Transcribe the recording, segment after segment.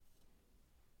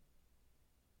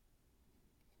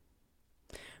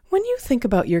When you think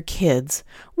about your kids,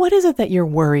 what is it that you're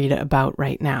worried about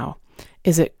right now?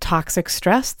 Is it toxic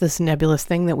stress, this nebulous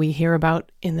thing that we hear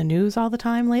about in the news all the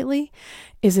time lately?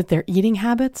 Is it their eating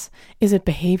habits? Is it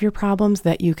behavior problems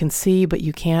that you can see but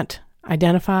you can't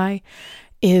identify?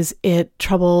 Is it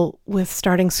trouble with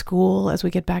starting school as we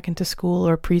get back into school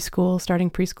or preschool, starting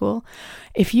preschool?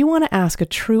 If you want to ask a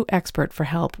true expert for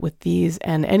help with these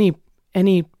and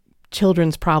any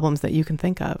children's problems that you can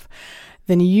think of,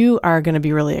 then you are going to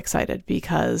be really excited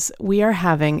because we are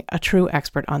having a true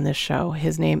expert on this show.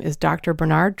 His name is Dr.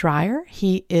 Bernard Dreyer.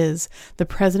 He is the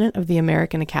president of the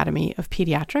American Academy of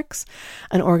Pediatrics,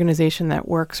 an organization that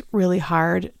works really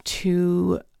hard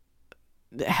to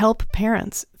help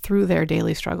parents through their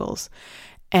daily struggles.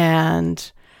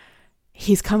 And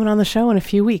he's coming on the show in a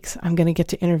few weeks. I'm going to get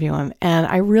to interview him. And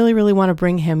I really, really want to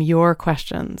bring him your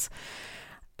questions.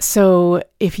 So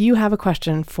if you have a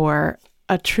question for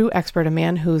a true expert, a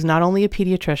man who's not only a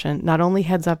pediatrician, not only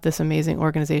heads up this amazing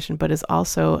organization, but is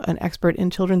also an expert in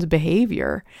children's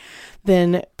behavior,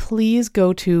 then please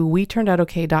go to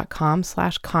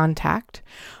WeTurnedOutOK.com/contact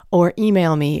or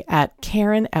email me at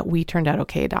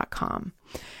Karen@WeTurnedOutOK.com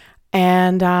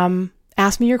and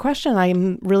ask me your question.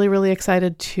 I'm really, really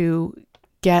excited to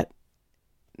get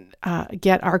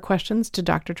our questions to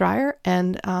Dr. Dreyer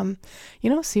and,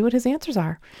 see what his answers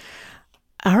are.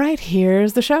 All right,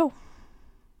 here's the show.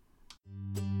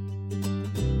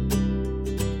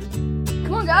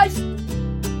 Come on, guys.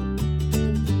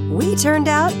 We Turned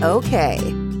Out Okay,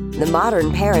 the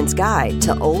modern parent's guide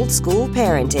to old school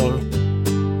parenting.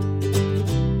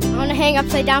 I want to hang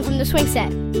upside down from the swing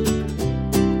set.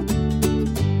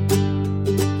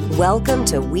 Welcome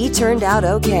to We Turned Out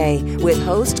Okay with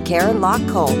host Karen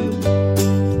Locke-Cole.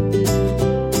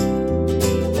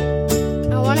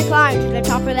 I want to climb to the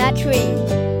top of that tree.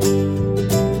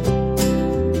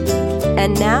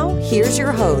 And now, here's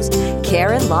your host,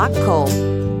 Karen Locke-Cole.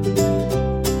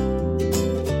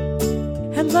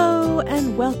 Hello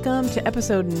and welcome to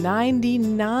episode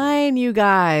 99, you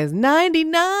guys.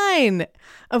 99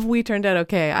 of We Turned Out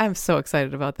Okay. I'm so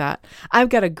excited about that. I've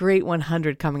got a great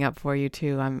 100 coming up for you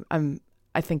too.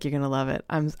 I think you're going to love it.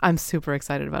 I'm super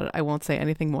excited about it. I won't say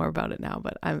anything more about it now,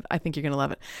 but I think you're going to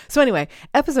love it. So anyway,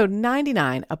 episode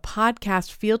 99, a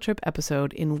podcast field trip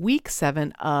episode in week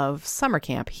 7 of summer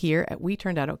camp here at We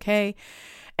Turned Out Okay.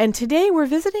 And today we're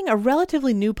visiting a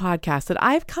relatively new podcast that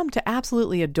I've come to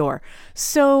absolutely adore.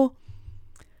 So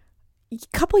a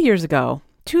couple years ago,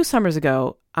 2 summers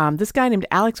ago, this guy named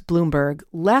Alex Blumberg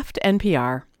left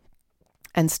NPR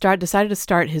and decided to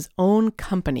start his own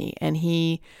company. And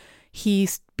he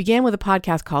began with a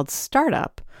podcast called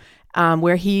Startup,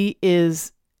 where he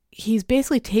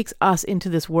basically takes us into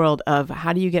this world of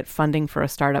how do you get funding for a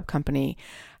startup company?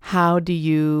 How do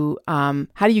you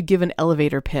give an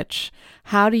elevator pitch?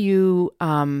 How do you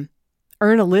earn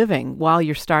a living while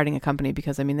you're starting a company?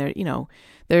 Because I mean,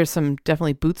 there's some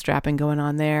definitely bootstrapping going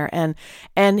on there.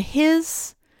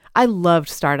 I loved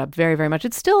Startup very, very much.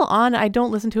 It's still on. I don't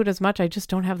listen to it as much. I just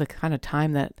don't have the kind of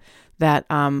time that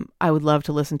I would love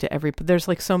to listen to there's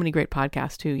like so many great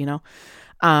podcasts too,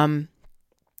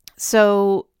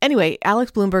 So anyway,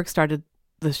 Alex Blumberg started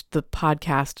the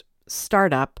podcast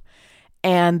Startup,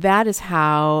 and that is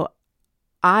how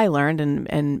I learned,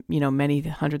 and many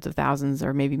hundreds of thousands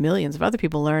or maybe millions of other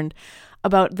people learned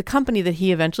about the company that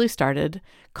he eventually started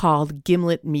called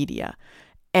Gimlet Media.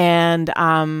 And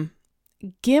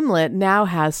Gimlet now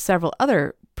has several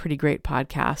other pretty great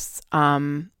podcasts.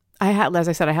 As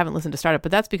I said, I haven't listened to Startup,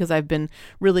 but that's because I've been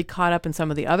really caught up in some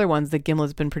of the other ones that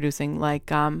Gimlet's been producing.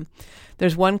 Like,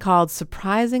 there's one called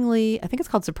Surprisingly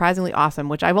Awesome,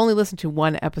 which I've only listened to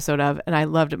one episode of, and I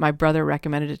loved it. My brother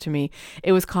recommended it to me.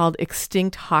 It was called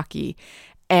Extinct Hockey,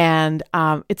 and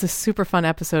it's a super fun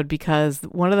episode because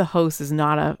one of the hosts is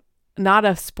not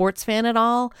a sports fan at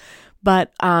all,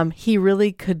 but he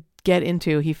really could get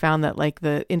into. He found that like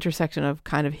the intersection of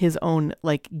kind of his own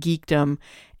like geekdom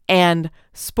and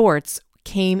sports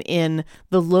came in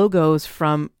the logos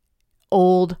from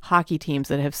old hockey teams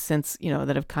that have since,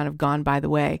 that have kind of gone by the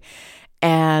way.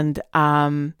 And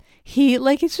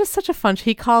it's just such a fun,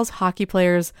 he calls hockey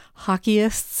players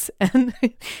hockeyists, and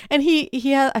he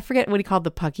has, I forget what he called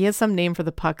the puck. He has some name for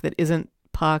the puck that isn't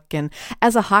puck. And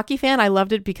as a hockey fan, I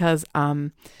loved it because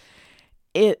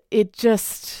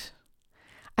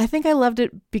I think I loved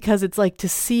it because it's like to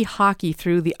see hockey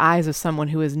through the eyes of someone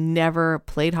who has never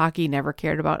played hockey, never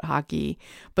cared about hockey,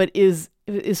 but is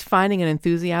finding an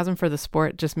enthusiasm for the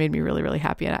sport just made me really, really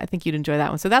happy. And I think you'd enjoy that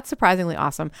one. So that's Surprisingly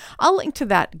Awesome. I'll link to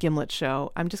that Gimlet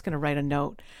show. I'm just going to write a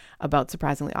note about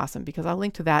Surprisingly Awesome because I'll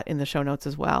link to that in the show notes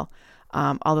as well.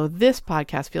 Although this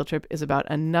podcast field trip is about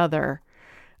another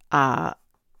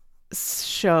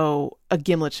show, a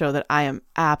Gimlet show that I am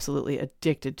absolutely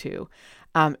addicted to.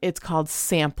 It's called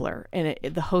Sampler, and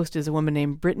the host is a woman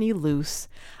named Brittany Luce.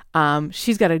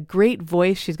 She's got a great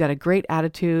voice. She's got a great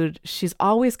attitude. She's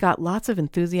always got lots of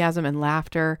enthusiasm and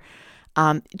laughter,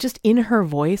 just in her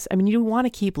voice. I mean, you want to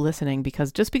keep listening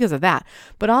because of that.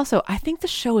 But also, I think the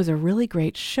show is a really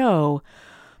great show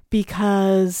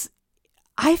because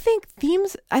I think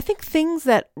things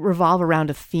that revolve around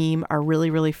a theme are really,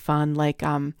 really fun. Like,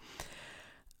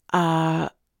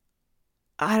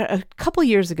 a couple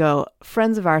years ago,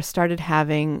 friends of ours started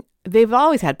having, they've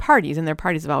always had parties and their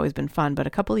parties have always been fun. But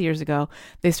a couple of years ago,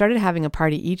 they started having a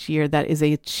party each year that is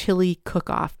a chili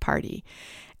cook-off party.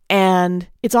 And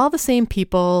it's all the same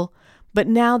people, but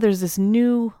now there's this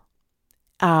new,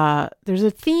 there's a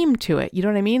theme to it. You know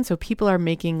what I mean? So people are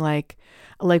making like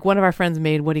one of our friends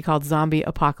made what he called zombie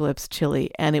apocalypse chili.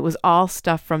 And it was all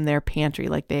stuff from their pantry.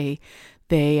 Like they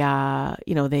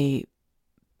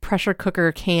pressure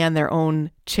cooker can their own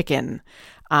chicken.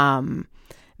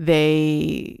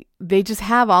 They just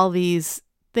have all these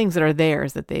things that are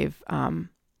theirs that they've,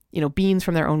 beans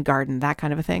from their own garden, that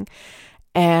kind of a thing.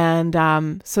 And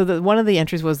so one of the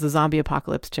entries was the zombie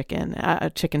apocalypse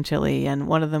chicken chili, and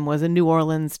one of them was a New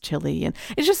Orleans chili. And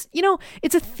it's just,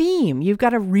 it's a theme. You've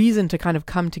got a reason to kind of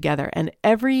come together. And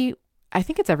I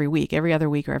think it's every other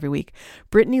week or every week,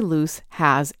 Brittany Luce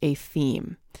has a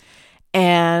theme.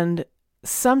 And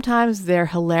sometimes they're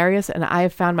hilarious, and I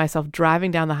have found myself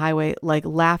driving down the highway, like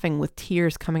laughing with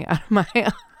tears coming out of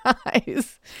my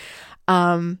eyes.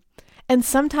 And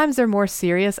sometimes they're more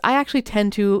serious. I actually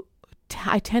tend to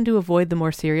avoid the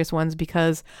more serious ones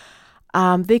because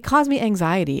they cause me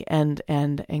anxiety, and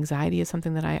anxiety is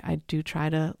something that I do try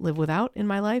to live without in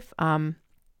my life. And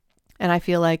I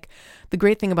feel like the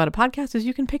great thing about a podcast is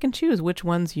you can pick and choose which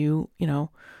ones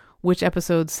which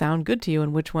episodes sound good to you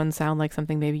and which ones sound like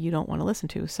something maybe you don't want to listen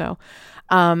to. So,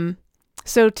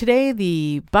 so today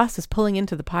the bus is pulling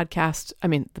into the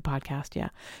podcast. Yeah.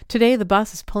 Today the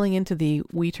bus is pulling into the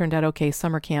We Turned Out Okay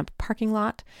summer camp parking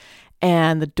lot,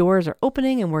 and the doors are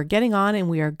opening and we're getting on, and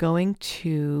we are going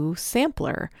to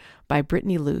Sampler by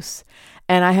Brittany Luce.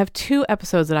 And I have 2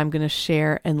 episodes that I'm going to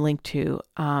share and link to.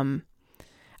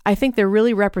 I think they're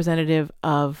really representative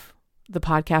of the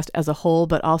podcast as a whole,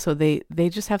 but also they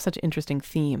just have such interesting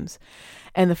themes.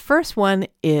 And the first one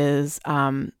is,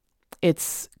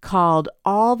 it's called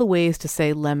All the Ways to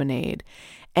Say Lemonade.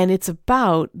 And it's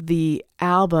about the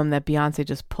album that Beyonce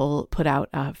just put out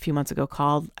a few months ago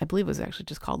called, I believe it was actually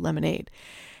just called Lemonade.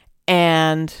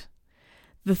 And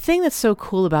the thing that's so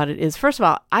cool about it is, first of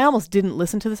all, I almost didn't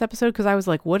listen to this episode because I was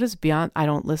like, what is Beyonce? I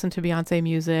don't listen to Beyonce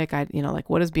music.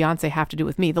 What does Beyonce have to do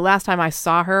with me? The last time I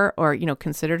saw her or,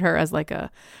 considered her as like an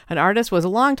artist was a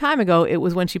long time ago. It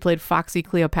was when she played Foxy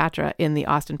Cleopatra in the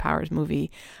Austin Powers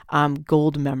movie,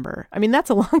 Goldmember. I mean,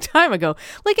 that's a long time ago.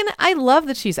 And I love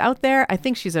that she's out there. I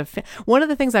think she's one of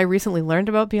the things I recently learned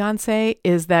about Beyonce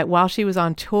is that while she was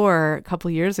on tour a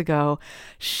couple years ago,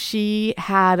 she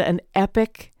had an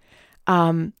epic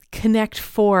Connect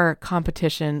 4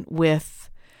 competition with,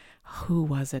 who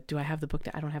was it? Do I have the book?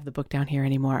 I don't have the book down here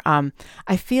anymore.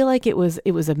 I feel like it was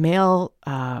a male,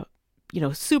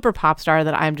 super pop star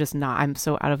that I'm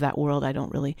so out of that world. I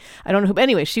don't know who, but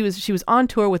anyway, she was on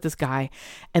tour with this guy,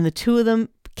 and the two of them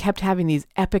kept having these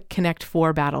epic Connect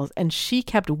 4 battles, and she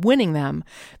kept winning them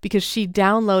because she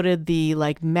downloaded the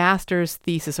master's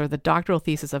thesis or the doctoral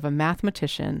thesis of a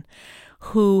mathematician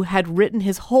who had written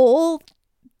his whole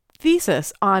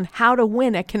thesis on how to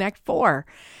win at Connect 4.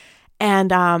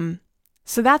 And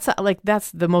so that's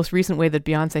the most recent way that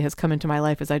Beyonce has come into my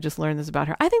life, is I just learned this about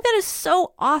her. I think that is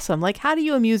so awesome. How do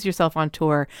you amuse yourself on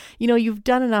tour? You've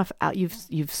done enough,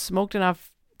 you've smoked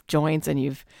enough joints, and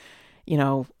you've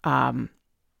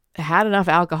had enough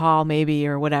alcohol maybe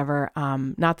or whatever.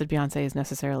 Not that Beyonce is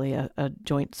necessarily a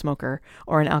joint smoker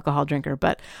or an alcohol drinker,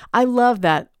 but I love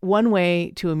that one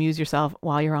way to amuse yourself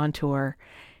while you're on tour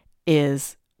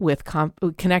is with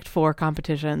Connect 4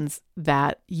 competitions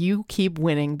that you keep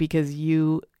winning because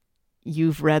you've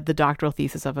read the doctoral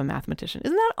thesis of a mathematician.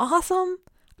 Isn't that awesome?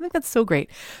 I think that's so great.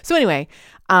 So anyway,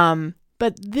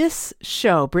 but this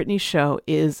show, Brittany's show,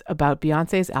 is about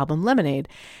Beyonce's album Lemonade.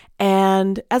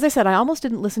 And as I said, I almost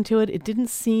didn't listen to it. It didn't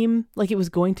seem like it was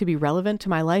going to be relevant to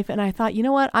my life. And I thought, you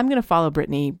know what? I'm going to follow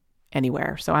Brittany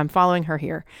anywhere. So I'm following her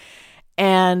here.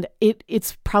 And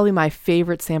it's probably my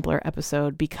favorite Sampler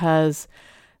episode because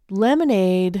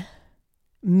Lemonade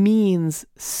means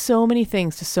so many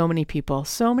things to so many people.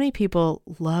 So many people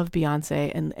love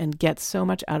Beyonce and get so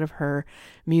much out of her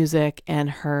music and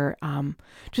her,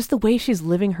 just the way she's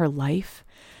living her life.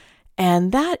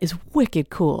 And that is wicked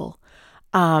cool.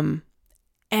 And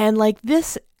like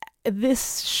this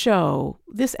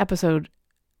episode,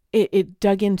 it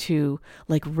dug into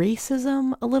like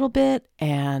racism a little bit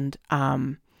and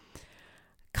kind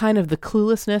of the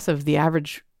cluelessness of the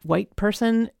average white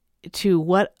person to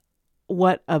what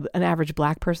an average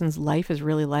Black person's life is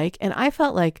really like. And I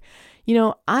felt like,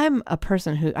 I'm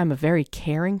a very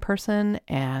caring person,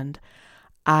 and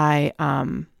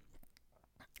I'm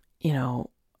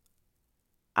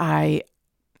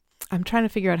trying to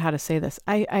figure out how to say this.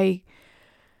 I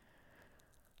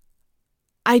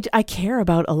care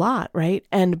about a lot, right?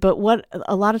 But what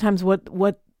a lot of times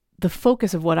what the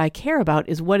focus of what I care about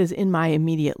is what is in my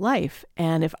immediate life.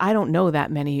 And if I don't know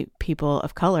that many people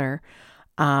of color,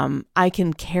 I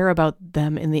can care about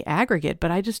them in the aggregate,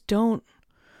 but I just don't,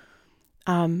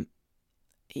 in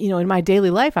my daily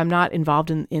life, I'm not involved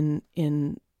in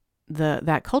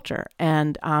that culture.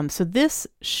 And so this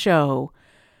show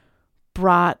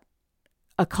brought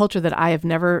a culture that I have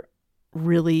never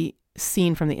really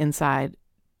seen from the inside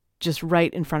just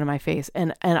right in front of my face.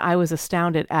 And I was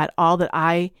astounded at all that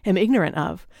I am ignorant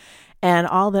of and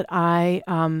all that I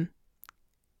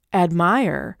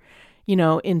admire,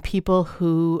 in people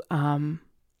who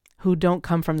don't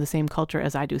come from the same culture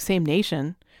as I do, same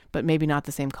nation, but maybe not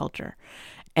the same culture.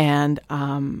 And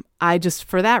I just,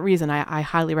 for that reason, I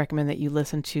highly recommend that you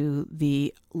listen to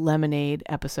the Lemonade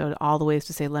episode, All the Ways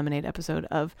to Say Lemonade episode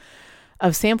of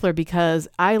Sampler, because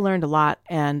I learned a lot,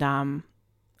 and I'm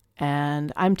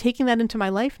taking that into my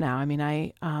life now. I mean,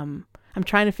 I'm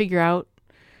trying to figure out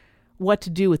what to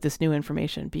do with this new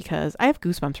information, because I have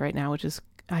goosebumps right now, which is,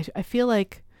 I feel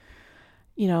like,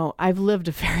 I've lived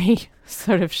a very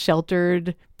sort of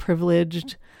sheltered,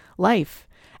 privileged life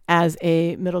as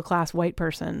a middle-class white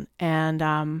person. And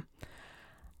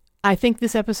I think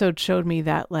this episode showed me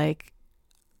that, like,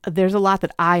 there's a lot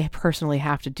that I personally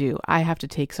have to do. I have to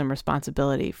take some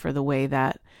responsibility for the way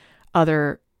that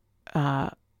other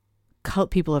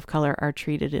people of color are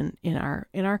treated in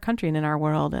our country and in our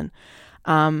world.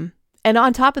 And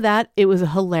on top of that, it was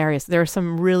hilarious. There are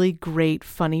some really great,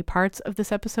 funny parts of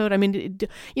this episode. I mean,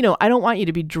 I don't want you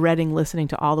to be dreading listening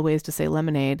to All the Ways to Say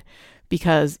Lemonade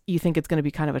because you think it's going to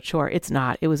be kind of a chore. It's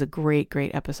not. It was a great,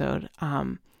 great episode.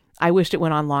 I wished it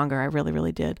went on longer. I really,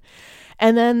 really did.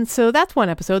 And then, so that's one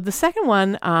episode. The second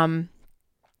one,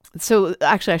 so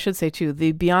actually I should say too,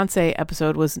 the Beyonce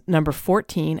episode was number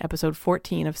 14, episode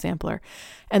 14 of Sampler.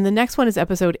 And the next one is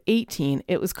episode 18.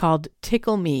 It was called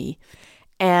Tickle Me.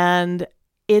 And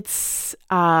it's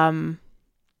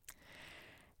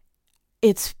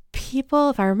people,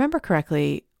 if I remember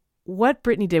correctly, what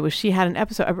Brittany did was she had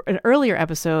an earlier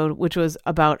episode, which was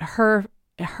about her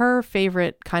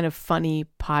favorite kind of funny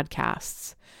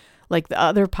podcasts, like the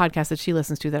other podcasts that she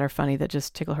listens to that are funny, that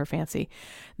just tickle her fancy.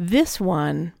 This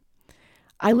one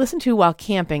I listened to while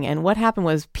camping, and what happened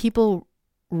was people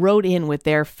wrote in with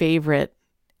their favorite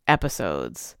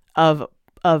episodes of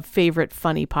favorite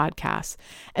funny podcasts.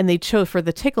 And they chose for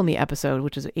the Tickle Me episode,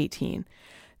 which is 18,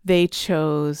 they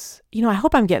chose, I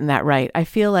hope I'm getting that right. I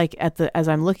feel like as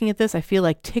I'm looking at this, I feel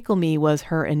like Tickle Me was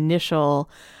her initial,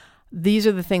 these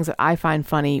are the things that I find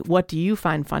funny. What do you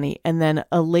find funny? And then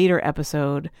a later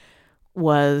episode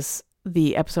was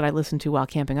the episode I listened to while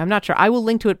camping. I'm not sure. I will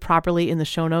link to it properly in the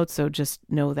show notes. So just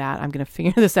know that I'm going to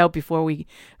figure this out before we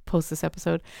post this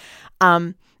episode.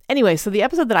 Anyway, so the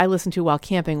episode that I listened to while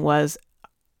camping was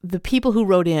the people who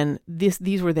wrote in,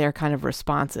 these were their kind of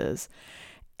responses.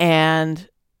 And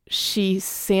she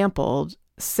sampled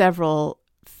several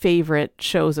favorite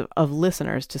shows of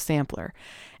listeners to Sampler.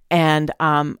 And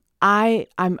I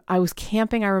was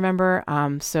camping, I remember.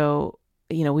 So,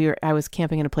 I was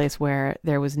camping in a place where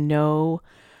there was no,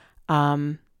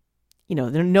 there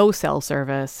no cell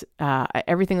service.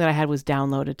 Everything that I had was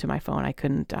downloaded to my phone. I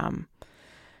couldn't,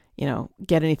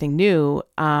 get anything new.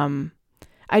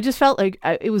 I just felt like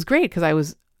it was great because I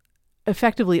was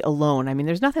effectively alone. I mean,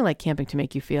 there's nothing like camping to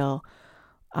make you feel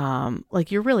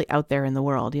like you're really out there in the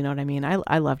world. You know what I mean?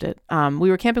 I loved it. We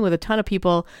were camping with a ton of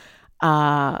people,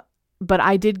 but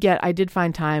I did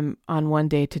find time on one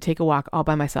day to take a walk all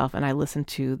by myself, and I listened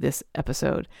to this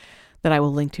episode that I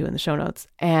will link to in the show notes.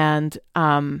 And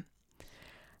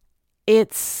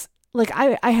it's like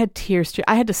I had tears too.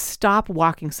 I had to stop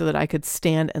walking so that I could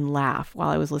stand and laugh while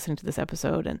I was listening to this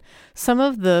episode. And some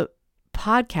of the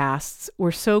podcasts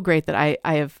were so great that I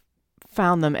have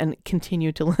found them and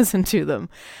continue to listen to them.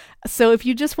 So if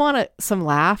you just want some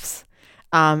laughs,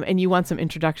 and you want some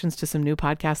introductions to some new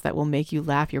podcasts that will make you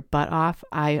laugh your butt off,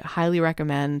 I highly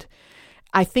recommend.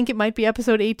 I think it might be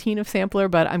episode 18 of Sampler,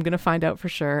 but I'm going to find out for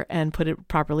sure and put it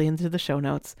properly into the show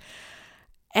notes.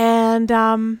 And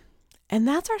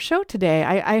that's our show today.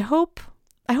 I hope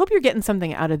I hope you're getting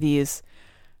something out of these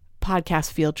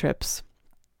podcast field trips.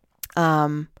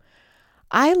 I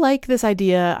like this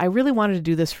idea. I really wanted to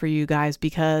do this for you guys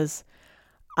because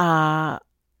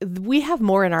we have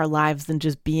more in our lives than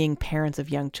just being parents of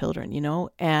young children,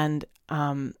 and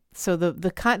so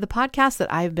the podcast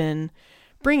that I've been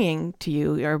bringing to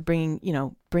you, or bringing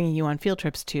you on field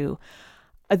trips to,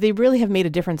 they really have made a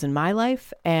difference in my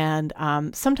life. And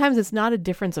sometimes it's not a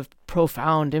difference of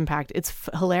profound impact. It's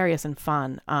hilarious and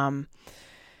fun. One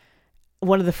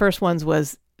of the first ones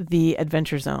was the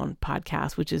Adventure Zone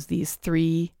podcast, which is these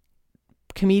 3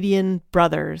 comedian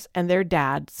brothers and their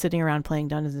dad sitting around playing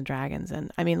Dungeons and Dragons. And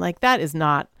I mean, like, that is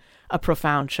not a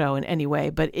profound show in any way,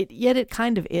 but yet it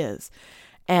kind of is.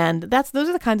 And those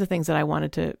are the kinds of things that I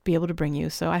wanted to be able to bring you.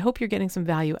 So I hope you're getting some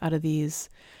value out of these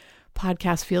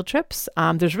podcast field trips.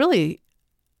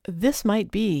 This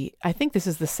might be, I think this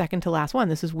is the second to last one.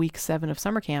 This is week 7 of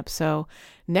summer camp. So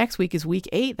next week is week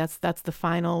 8. That's the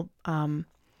final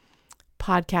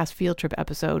podcast field trip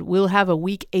episode. We'll have a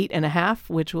week 8.5,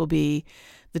 which will be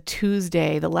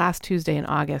the last Tuesday in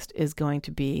August is going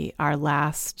to be our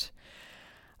last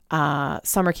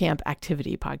summer camp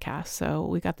activity podcast. So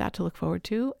we got that to look forward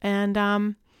to.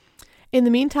 And in the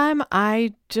meantime,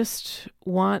 I just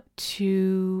want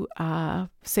to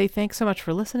say thanks so much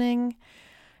for listening.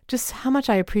 Just how much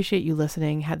I appreciate you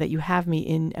listening, that you have me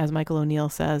in, as Michael O'Neill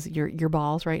says, your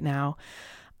balls right now.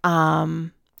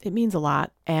 It means a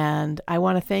lot. And I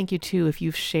want to thank you too if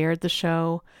you've shared the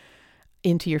show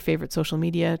into your favorite social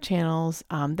media channels.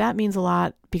 That means a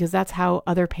lot because that's how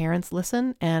other parents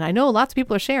listen. And I know lots of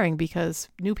people are sharing because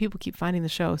new people keep finding the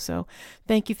show. So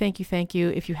thank you, thank you, thank you.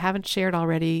 If you haven't shared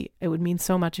already, it would mean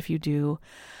so much if you do.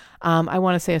 I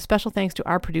want to say a special thanks to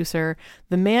our producer,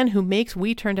 the man who makes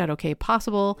We Turned Out Okay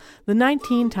possible, the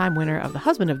 19-time winner of the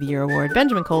Husband of the Year award,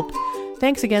 Benjamin Kolp.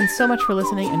 Thanks again so much for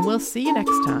listening, and we'll see you next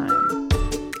time.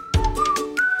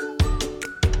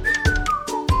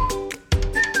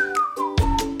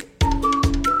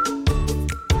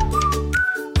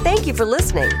 Thank you for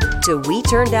listening to We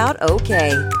Turned Out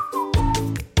Okay.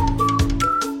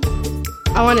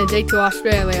 I want to date to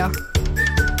Australia.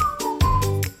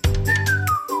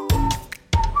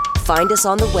 Find us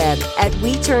on the web at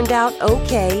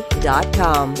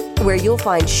WeTurnedOutOK.com, where you'll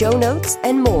find show notes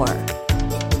and more.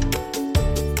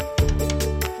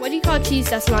 What do you call cheese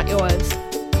that's not yours?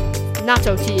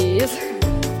 Nacho cheese.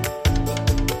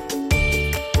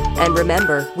 And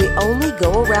remember, we only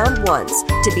go around once.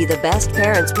 To be the best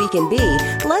parents we can be,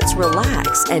 let's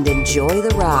relax and enjoy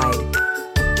the ride.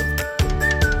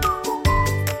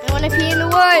 I want to pee in the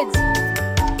woods.